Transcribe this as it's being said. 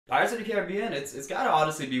Pirates of the Caribbean, it's got to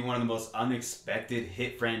honestly be one of the most unexpected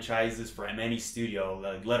hit franchises from any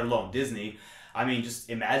studio, let alone Disney. I mean, just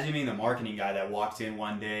imagine being the marketing guy that walked in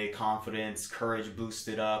one day, confidence, courage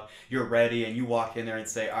boosted up, you're ready, and you walk in there and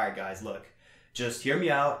say, all right, guys, look, just hear me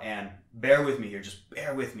out and bear with me here, just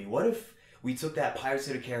bear with me. What if we took that Pirates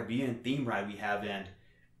of the Caribbean theme ride we have and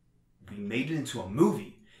we made it into a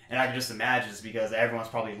movie? And I can just imagine it's because everyone's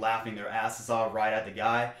probably laughing their asses off right at the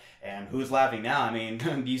guy. And who's laughing now? I mean,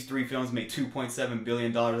 these three films made $2.7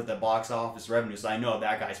 billion at the box office revenue, so I know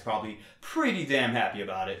that guy's probably pretty damn happy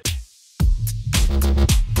about it.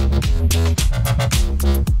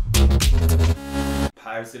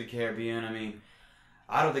 Pirates of the Caribbean, I mean,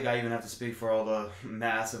 I don't think I even have to speak for all the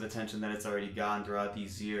massive attention that it's already gotten throughout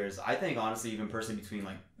these years. I think, honestly, even personally between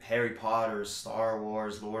like Harry Potter, Star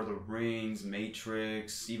Wars, Lord of the Rings,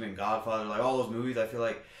 Matrix, even Godfather, like all those movies, I feel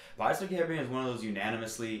like Pirates of the Caribbean is one of those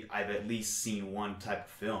unanimously, I've at least seen one type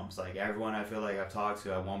of films. Like everyone I feel like I've talked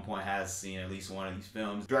to at one point has seen at least one of these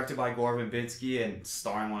films. Directed by Gore Verbinski and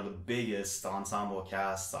starring one of the biggest ensemble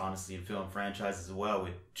casts, honestly, in film franchises as well,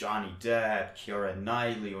 with Johnny Depp, Keira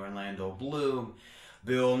Knightley, Orlando Bloom,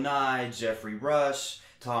 Bill Nye, Jeffrey Rush,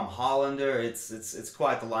 Tom Hollander. It's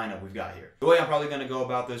quite the lineup we've got here. The way I'm probably going to go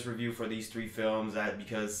about this review for these three films,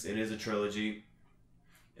 because it is a trilogy,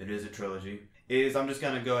 is I'm just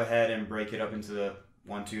going to go ahead and break it up into the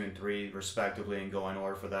 1, 2, and 3 respectively and go in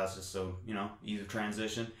order for that, just so, you know, ease of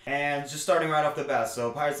transition. And just starting right off the bat,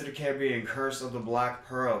 so Pirates of the Caribbean Curse of the Black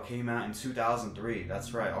Pearl came out in 2003.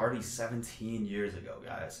 That's right, already 17 years ago,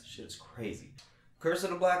 guys. Shit is crazy. Curse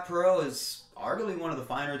of the Black Pearl is arguably one of the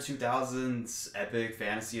finer 2000s epic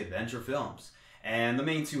fantasy adventure films. And the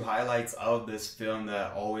main two highlights of this film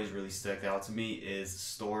that always really stick out to me is the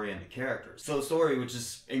story and the characters. So the story, which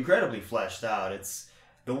is incredibly fleshed out, it's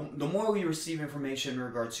the more we receive information in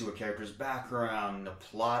regard to a character's background, the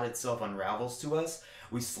plot itself unravels to us,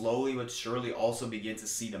 we slowly but surely also begin to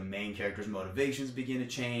see the main character's motivations begin to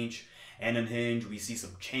change. And unhinged, we see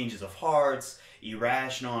some changes of hearts,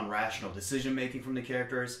 irrational and rational decision making from the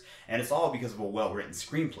characters, and it's all because of a well-written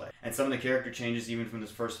screenplay. And some of the character changes, even from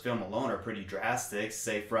this first film alone, are pretty drastic,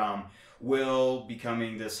 say from Will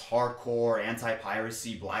becoming this hardcore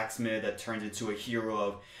anti-piracy blacksmith that turns into a hero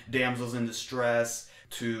of damsels in distress,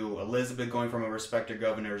 to Elizabeth going from a respected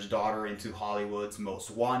governor's daughter into Hollywood's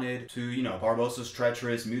most wanted, to, you know, Barbossa's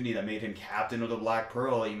treacherous mutiny that made him captain of the Black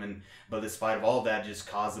Pearl, but despite of all of that, just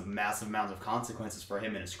caused massive amounts of consequences for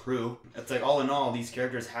him and his crew. It's like, all in all, these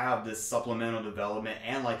characters have this supplemental development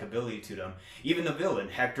and likability to them. Even the villain,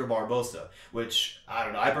 Hector Barbossa, which, I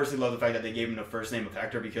don't know, I personally love the fact that they gave him the first name of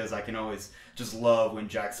Hector, because I can always just love when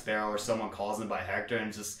Jack Sparrow or someone calls him by Hector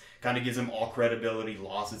and just kind of gives him all credibility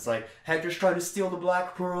lost. It's like, Hector's trying to steal the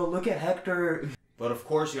Black Pearl, look at Hector. But of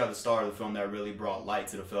course you have the star of the film that really brought light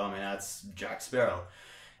to the film, and that's Jack Sparrow.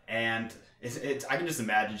 And I can just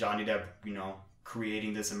imagine Johnny Depp, you know,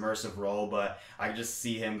 creating this immersive role, but I can just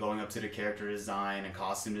see him going up to the character design and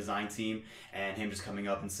costume design team and him just coming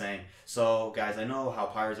up and saying, so guys, I know how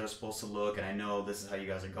pirates are supposed to look, and I know this is how you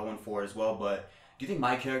guys are going for it as well, but do you think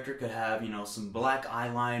my character could have, you know, some black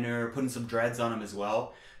eyeliner, putting some dreads on him as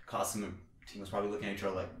well? Costume team was probably looking at each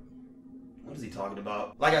other like, what is he talking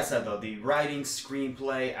about? Like I said though, the writing,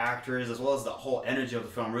 screenplay, actors, as well as the whole energy of the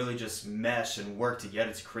film really just mesh and work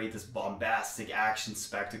together to create this bombastic action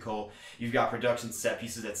spectacle. You've got production set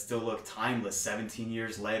pieces that still look timeless 17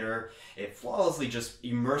 years later. It flawlessly just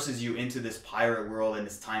immerses you into this pirate world and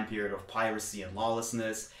this time period of piracy and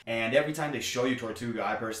lawlessness. And every time they show you Tortuga,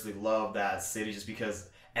 I personally love that city just because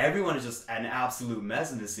everyone is just an absolute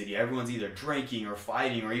mess in this city. Everyone's either drinking or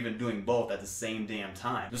fighting or even doing both at the same damn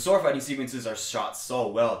time. The sword fighting sequences are shot so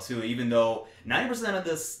well too, even though 90% of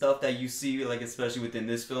the stuff that you see, like especially within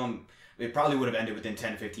this film, it probably would have ended within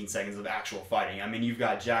 10 to 15 seconds of actual fighting. I mean, you've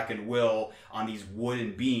got Jack and Will on these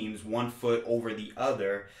wooden beams, one foot over the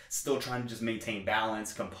other, still trying to just maintain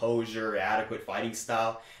balance, composure, adequate fighting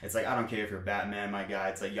style. It's like, I don't care if you're Batman, my guy.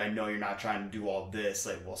 It's like, I know you're not trying to do all this,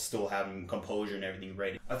 like, while still having composure and everything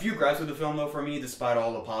ready. A few gripes with the film, though, for me, despite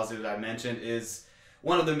all the positives I mentioned, is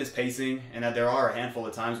one of them is pacing, and that there are a handful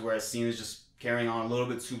of times where a scene is just carrying on a little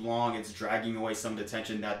bit too long. It's dragging away some of the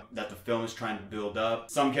tension that the film is trying to build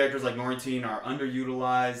up. Some characters like Norrington are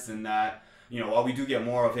underutilized, and that, you know, while we do get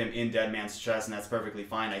more of him in Dead Man's Chest, and that's perfectly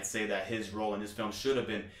fine, I'd say that his role in this film should have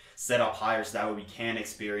been set up higher so that way we can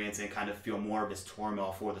experience and kind of feel more of his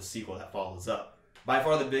turmoil for the sequel that follows up. By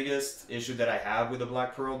far the biggest issue that I have with The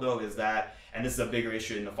Black Pearl, though, is that, and this is a bigger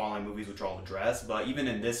issue in the following movies which I'll address, but even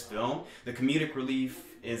in this film, the comedic relief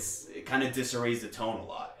it kind of disarrays the tone a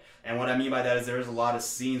lot. And what I mean by that is there's a lot of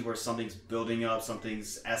scenes where something's building up,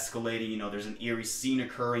 something's escalating, you know, there's an eerie scene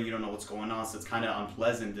occurring, you don't know what's going on, so it's kind of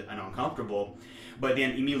unpleasant and uncomfortable. But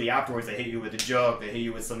then immediately afterwards, they hit you with a joke, they hit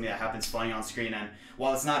you with something that happens funny on screen. And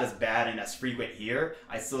while it's not as bad and as frequent here,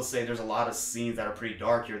 I still say there's a lot of scenes that are pretty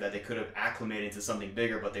dark here that they could have acclimated into something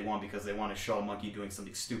bigger, but they won't because they want to show a monkey doing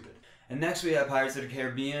something stupid. And next we have Pirates of the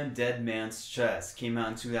Caribbean, Dead Man's Chest. Came out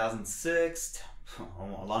in 2006,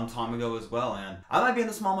 a long time ago as well. And I might be in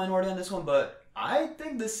the small minority on this one, but I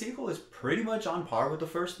think the sequel is pretty much on par with the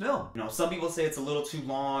first film. You know, some people say it's a little too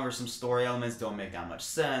long or some story elements don't make that much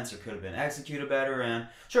sense or could have been executed better, and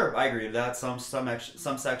sure, I agree with that. Some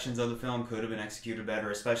sections of the film could have been executed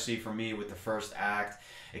better, especially for me with the first act.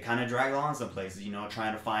 It kind of dragged on some places, you know,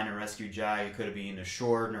 trying to find and rescue Jack. It could have been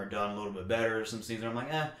shortened or done a little bit better. Some scenes where I'm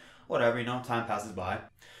like, whatever, you know, time passes by.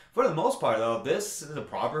 For the most part, though, this is a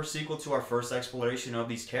proper sequel to our first exploration of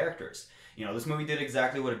these characters. You know, this movie did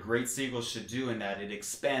exactly what a great sequel should do in that it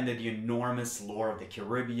expanded the enormous lore of the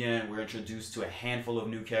Caribbean. We're introduced to a handful of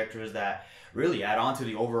new characters that really add on to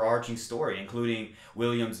the overarching story, including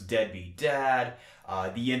William's deadbeat dad,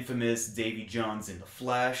 the infamous Davy Jones in the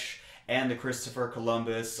flesh, and the Christopher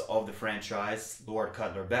Columbus of the franchise, Lord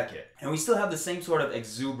Cutler Beckett. And we still have the same sort of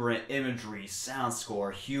exuberant imagery, sound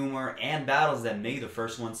score, humor, and battles that made the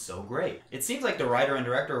first one so great. It seems like the writer and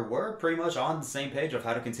director were pretty much on the same page of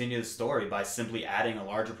how to continue the story by simply adding a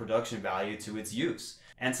larger production value to its use.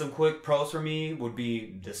 And some quick pros for me would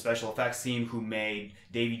be the special effects team, who made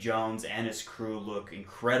Davy Jones and his crew look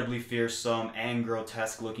incredibly fearsome and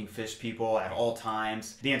grotesque looking fish people at all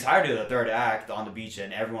times. The entirety of the third act on the beach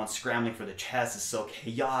and everyone scrambling for the chest is so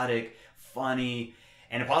chaotic, funny,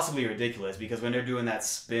 and possibly ridiculous, because when they're doing that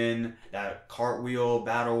spin, that cartwheel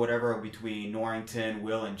battle, whatever, between Norrington,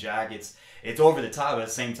 Will, and Jack, it's over the top, but at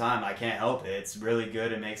the same time, I can't help it. It's really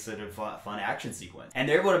good. It makes it a fun action sequence. And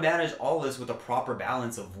they're able to manage all this with a proper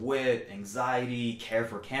balance of wit, anxiety, care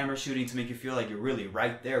for camera shooting to make you feel like you're really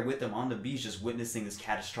right there with them on the beach just witnessing this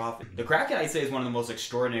catastrophic. The Kraken, I'd say, is one of the most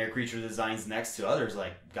extraordinary creature designs next to others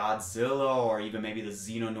like Godzilla or even maybe the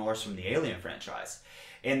Xenomorphs from the Alien franchise,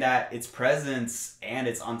 in that its presence and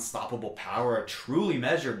its unstoppable power are truly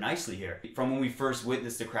measured nicely here. From when we first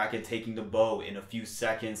witnessed the Kraken taking the boat in a few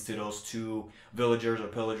seconds to those two villagers or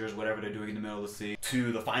pillagers, whatever they're doing in the middle of the sea,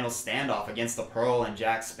 to the final standoff against the Pearl and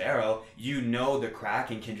Jack Sparrow, you know the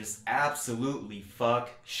Kraken can just absolutely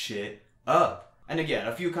fuck shit up. And again,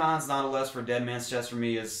 a few cons nonetheless for Dead Man's Chest for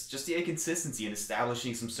me is just the inconsistency in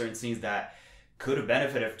establishing some certain scenes that could have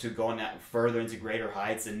benefited to going that further into greater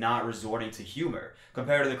heights and not resorting to humor.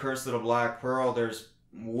 Compared to The Curse of the Black Pearl, there's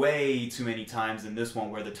way too many times in this one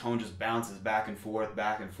where the tone just bounces back and forth,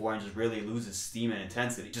 and just really loses steam and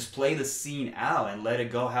intensity. Just play the scene out and let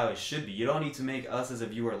it go how it should be. You don't need to make us as a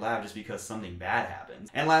viewer laugh just because something bad happens.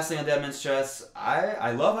 And lastly, on Dead Man's Chest,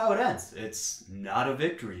 I love how it ends. It's not a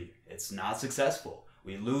victory. It's not successful.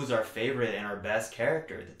 We lose our favorite and our best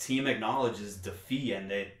character. The team acknowledges defeat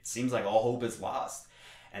and it seems like all hope is lost.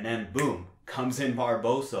 And then boom, comes in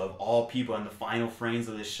Barbosa of all people in the final frames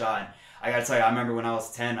of this shot. And I gotta tell you, I remember when I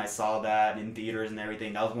was 10, I saw that in theaters and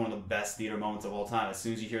everything. That was one of the best theater moments of all time. As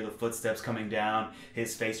soon as you hear the footsteps coming down,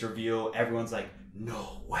 his face reveal, everyone's like,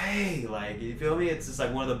 no way! Like, you feel me? It's just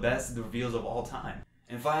like one of the best reveals of all time.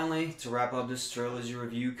 And finally, to wrap up this trilogy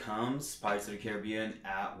review comes Pirates of the Caribbean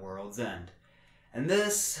at World's End. And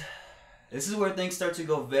this is where things start to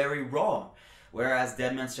go very wrong. Whereas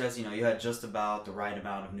Dead Man's Chest, you know, you had just about the right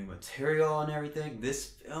amount of new material and everything. This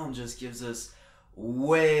film just gives us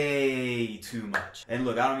way too much. And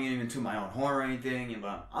look, I don't mean even to my own horn or anything,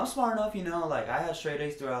 but I'm smart enough, you know, like I had straight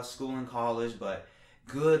A's throughout school and college, but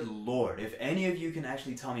good Lord, if any of you can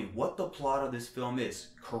actually tell me what the plot of this film is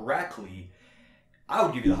correctly, I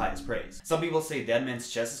would give you the highest praise. Some people say Dead Man's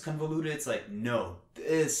Chest is convoluted. It's like, no,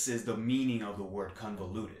 this is the meaning of the word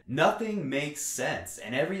convoluted. Nothing makes sense,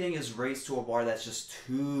 and everything is raised to a bar that's just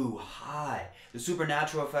too high. The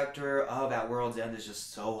supernatural factor of At World's End is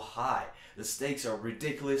just so high. The stakes are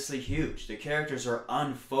ridiculously huge. The characters are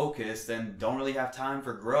unfocused and don't really have time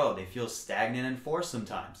for growth. They feel stagnant and forced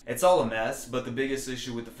sometimes. It's all a mess, but the biggest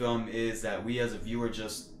issue with the film is that we as a viewer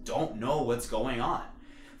just don't know what's going on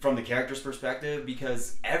from the character's perspective,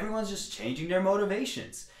 because everyone's just changing their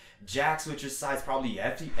motivations. Jack switches sides probably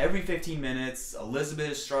every 15 minutes. Elizabeth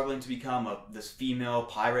is struggling to become this female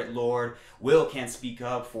pirate lord. Will can't speak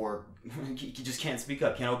up he just can't speak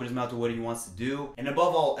up, can't open his mouth to what he wants to do. And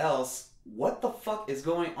above all else, what the fuck is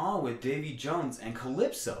going on with Davy Jones and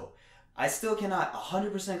Calypso? I still cannot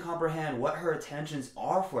 100% comprehend what her intentions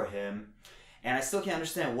are for him. And I still can't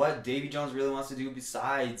understand what Davy Jones really wants to do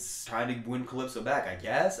besides trying to win Calypso back, I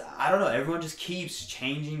guess. I don't know, everyone just keeps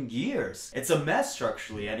changing gears. It's a mess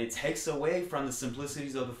structurally, and it takes away from the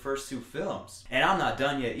simplicities of the first two films. And I'm not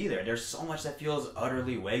done yet either. There's so much that feels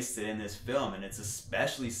utterly wasted in this film, and it's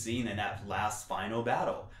especially seen in that last final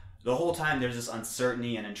battle. The whole time there's this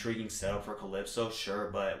uncertainty and intriguing setup for Calypso,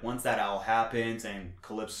 sure, but once that all happens and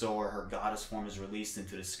Calypso or her goddess form is released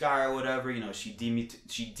into the sky or whatever, you know, she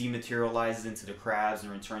dematerializes into the crabs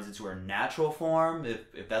and returns into her natural form,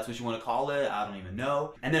 if that's what you want to call it, I don't even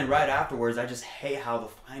know. And then right afterwards, I just hate how the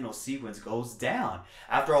final sequence goes down.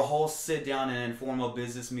 After a whole sit down and informal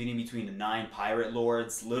business meeting between the 9 pirate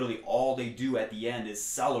lords, literally all they do at the end is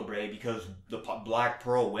celebrate because the Black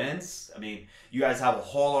Pearl wins. I mean, you guys have a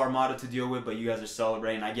whole armada to deal with, but you guys are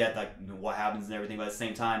celebrating. I get like what happens and everything, but at the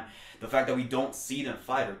same time, the fact that we don't see them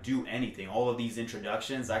fight or do anything, all of these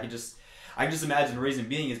introductions, I can just imagine the reason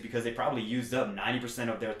being is because they probably used up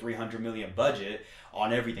 90% of their $300 million budget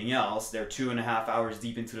on everything else. They're 2.5 hours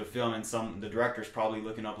deep into the film, and the director's probably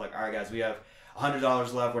looking up like, all right guys, we have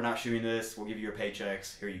 $100 left, we're not shooting this, we'll give you your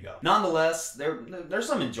paychecks, here you go. Nonetheless, there's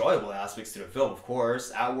some enjoyable aspects to the film, of course.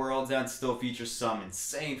 At World's End still features some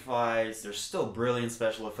insane fights, there's still brilliant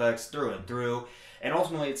special effects through and through, and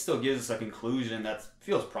ultimately it still gives us a conclusion that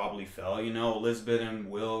feels probably fell. You know, Elizabeth and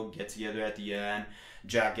Will get together at the end,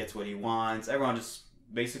 Jack gets what he wants, everyone just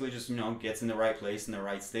basically you know, gets in the right place in the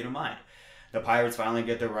right state of mind. The pirates finally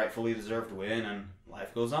get their rightfully deserved win, and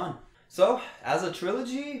life goes on. So, as a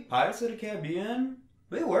trilogy, Pirates of the Caribbean,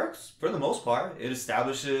 it works for the most part. It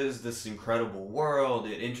establishes this incredible world.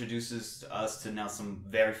 It introduces us to now some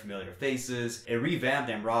very familiar faces. It revamped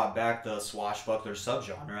and brought back the swashbuckler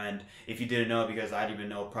subgenre. And if you didn't know, because I didn't even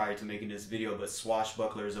know prior to making this video, but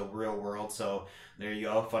swashbuckler is a real world. So there you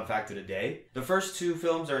go, fun fact of the day. The first two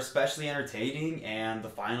films are especially entertaining, and the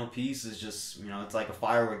final piece is just, you know, it's like a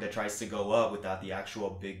firework that tries to go up without the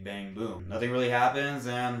actual big bang boom. Nothing really happens,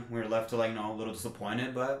 and we're left to, like, you know, a little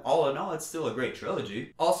disappointed, but all in all, it's still a great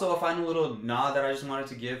trilogy. Also, a final little nod that I just wanted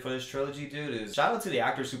to give for this trilogy, dude, is shout out to the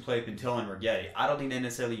actors who play Pintil and Rigetti. I don't think they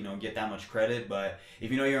necessarily, you know, get that much credit, but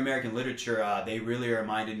if you know your American literature, they really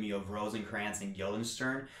reminded me of Rosencrantz and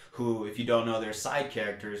Guildenstern, who, if you don't know, they're side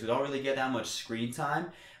characters who don't really get that much screen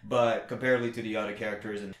time, but comparatively to the other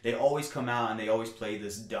characters, and they always come out and they always play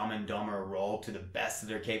this Dumb and Dumber role to the best of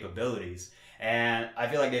their capabilities. And I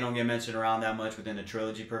feel like they don't get mentioned around that much within the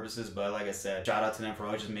trilogy purposes, but like I said, shout out to them for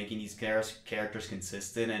always just making these characters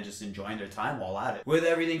consistent and just enjoying their time while at it. With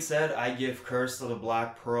everything said, I give Curse of the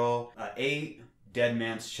Black Pearl a 8. Dead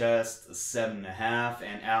Man's Chest, a 7.5,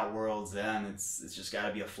 and At World's End, it's just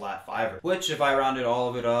gotta be a flat 5. Which, if I rounded all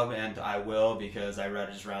of it up, and I will, because I'd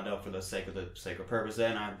rather just round up for the sake of purpose,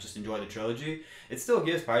 and I just enjoy the trilogy, it still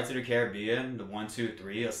gives Pirates of the Caribbean, the 1, 2,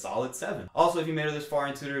 3, a solid 7. Also, if you made it this far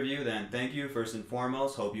into the review, then thank you, first and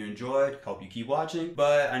foremost. Hope you enjoyed, hope you keep watching.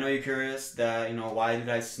 But I know you're curious that, you know, why did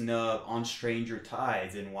I snub On Stranger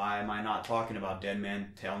Tides, and why am I not talking about Dead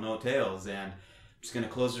Man Tell No Tales, and I'm just going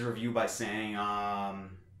to close the review by saying, yeah,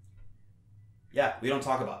 we don't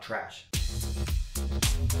talk about trash.